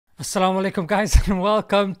Assalamu alaikum guys, and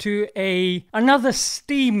welcome to another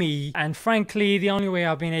steamy, and frankly the only way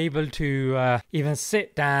I've been able to even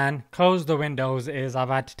sit down, close the windows, is I've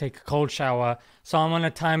had to take a cold shower. So I'm on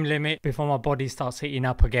a time limit before my body starts heating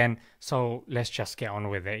up again. So let's just get on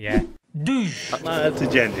with it, yeah? Dude!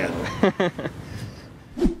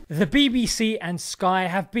 The BBC and Sky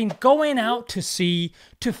have been going out to sea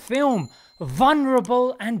to film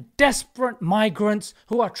vulnerable and desperate migrants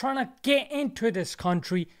who are trying to get into this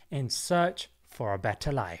country in search for a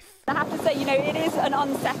better life. I have to say, it is an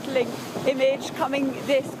unsettling image coming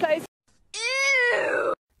this close.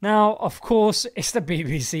 Ew! Now, of course, it's the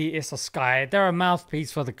BBC, it's a Sky, they're a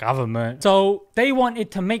mouthpiece for the government. So they wanted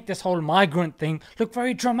to make this whole migrant thing look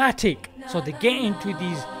very dramatic. So they get into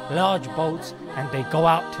these large boats and they go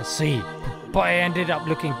out to sea. But it ended up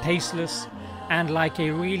looking tasteless and like a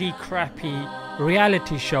really crappy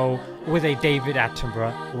reality show with a David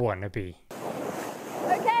Attenborough wannabe.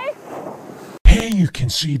 Okay. Here you can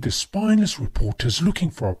see the spineless reporters looking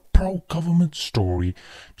for a pro-government story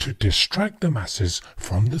to distract the masses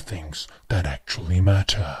from the things that actually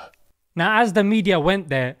matter. Now, as the media went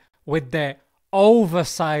there with their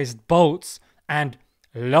oversized boats and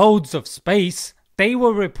loads of space, they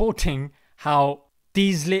were reporting how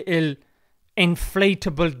these little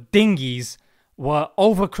inflatable dinghies were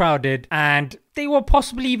overcrowded and they were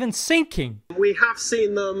possibly even sinking. We have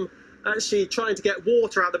seen them actually trying to get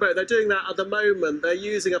water out of the boat. They're doing that at the moment. They're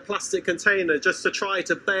using a plastic container just to try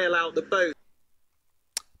to bail out the boat.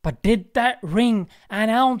 But did that ring an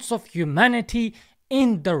ounce of humanity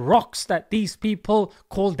in the rocks that these people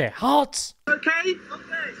call their hearts? Okay.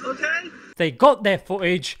 They got their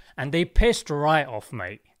footage and they pissed right off,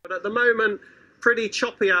 mate. But at the moment, pretty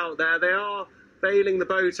choppy out there. They are bailing the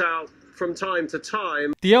boat out from time to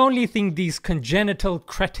time. The only thing these congenital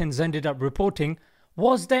cretins ended up reporting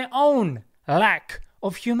was their own lack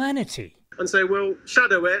of humanity. And so we'll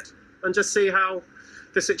shadow it and just see how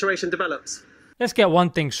the situation develops. Let's get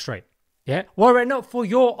one thing straight, yeah? Were it not for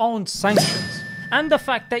your own sanctions and the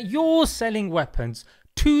fact that you're selling weapons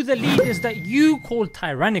to the leaders that you call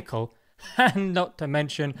tyrannical, and not to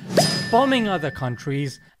mention bombing other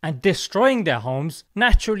countries and destroying their homes,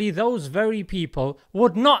 naturally those very people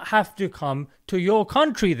would not have to come to your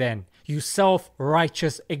country then, you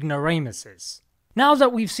self-righteous ignoramuses. Now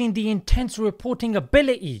that we've seen the intense reporting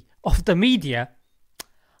ability of the media,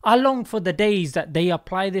 I long for the days that they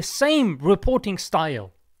apply the same reporting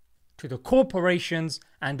style to the corporations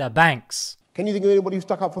and the banks. Can you think of anybody who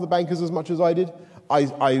stuck up for the bankers as much as I did?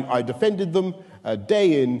 I defended them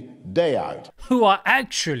day in, day out. Who are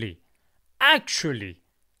actually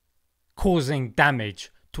causing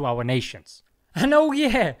damage to our nations. And oh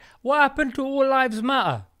yeah, what happened to All Lives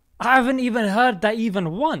Matter? I haven't even heard that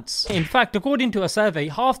even once. In fact, according to a survey,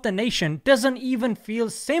 half the nation doesn't even feel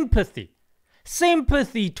sympathy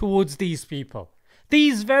towards these people.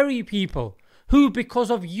 These very people who, because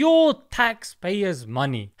of your taxpayers'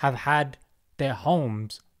 money, have had their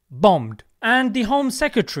homes bombed. And the Home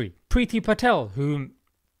Secretary, Priti Patel, whom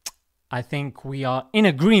I think we are in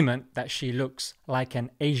agreement that she looks like an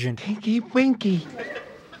Asian Tinky Winky.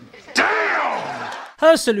 Damn!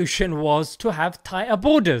 Her solution was to have tighter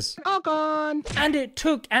borders. All gone. And it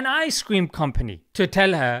took an ice cream company to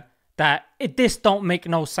tell her that this don't make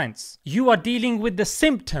no sense. You are dealing with the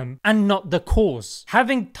symptom and not the cause.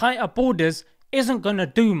 Having tighter borders isn't gonna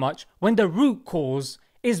do much when the root cause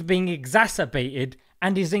is being exacerbated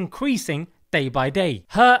and is increasing day by day.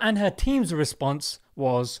 Her and her team's response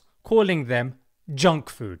was calling them junk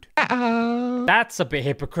food. That's a bit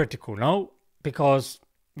hypocritical, no? Because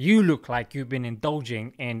you look like you've been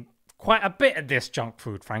indulging in quite a bit of this junk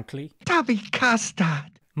food, frankly. Tubby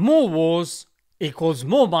custard. More wars equals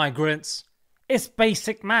more migrants. It's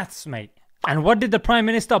basic maths, mate. And what did the Prime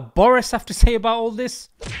Minister Boris have to say about all this?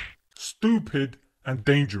 Stupid and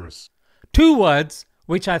dangerous. Two words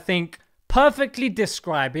which I think perfectly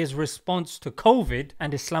describe his response to COVID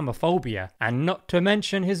and Islamophobia, and not to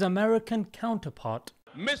mention his American counterpart,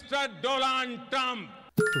 Mr. Donald Trump,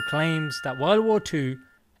 who claims that World War II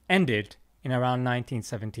ended in around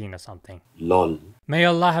 1917 or something. LOL. May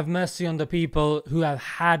Allah have mercy on the people who have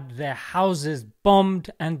had their houses bombed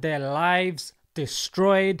and their lives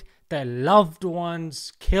destroyed, their loved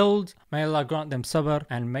ones killed. May Allah grant them sabr,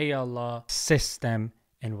 and may Allah assist them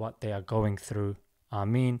in what they are going through.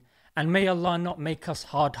 Ameen. And may Allah not make us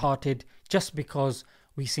hard-hearted just because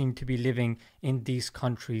we seem to be living in these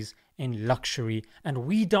countries in luxury and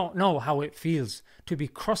we don't know how it feels to be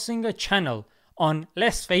crossing a channel on,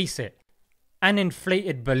 let's face it, an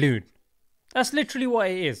inflated balloon. That's literally what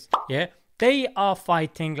it is, yeah? They are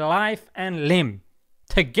fighting life and limb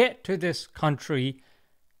to get to this country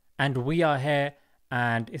and we are here,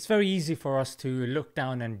 and it's very easy for us to look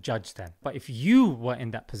down and judge them. But if you were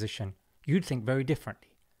in that position, you'd think very differently.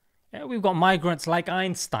 Yeah, we've got migrants like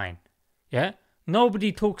Einstein. Yeah,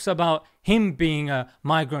 nobody talks about him being a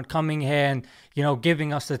migrant coming here and, you know,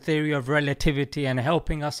 giving us the theory of relativity and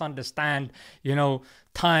helping us understand, you know,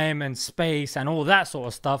 time and space and all that sort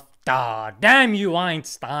of stuff. Damn you,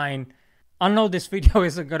 Einstein. I know this video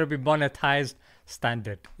isn't going to be monetized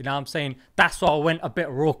standard. You know what I'm saying? That's why I went a bit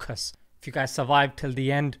raucous. If you guys survived till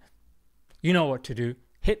the end, you know what to do.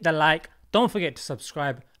 Hit the like. Don't forget to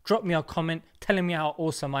subscribe. Drop me a comment telling me how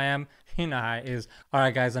awesome I am. You know how it is.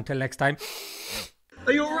 Alright guys, until next time.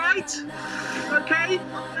 Are you alright? Okay?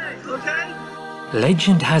 Okay?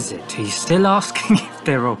 Legend has it he's still asking if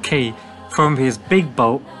they're okay from his big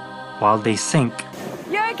boat while they sink.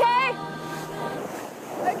 You okay?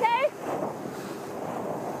 Okay?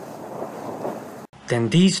 Then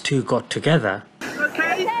these two got together,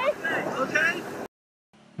 Okay? Okay?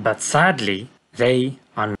 but sadly they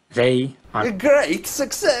A great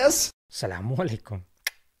success! Assalamu alaikum.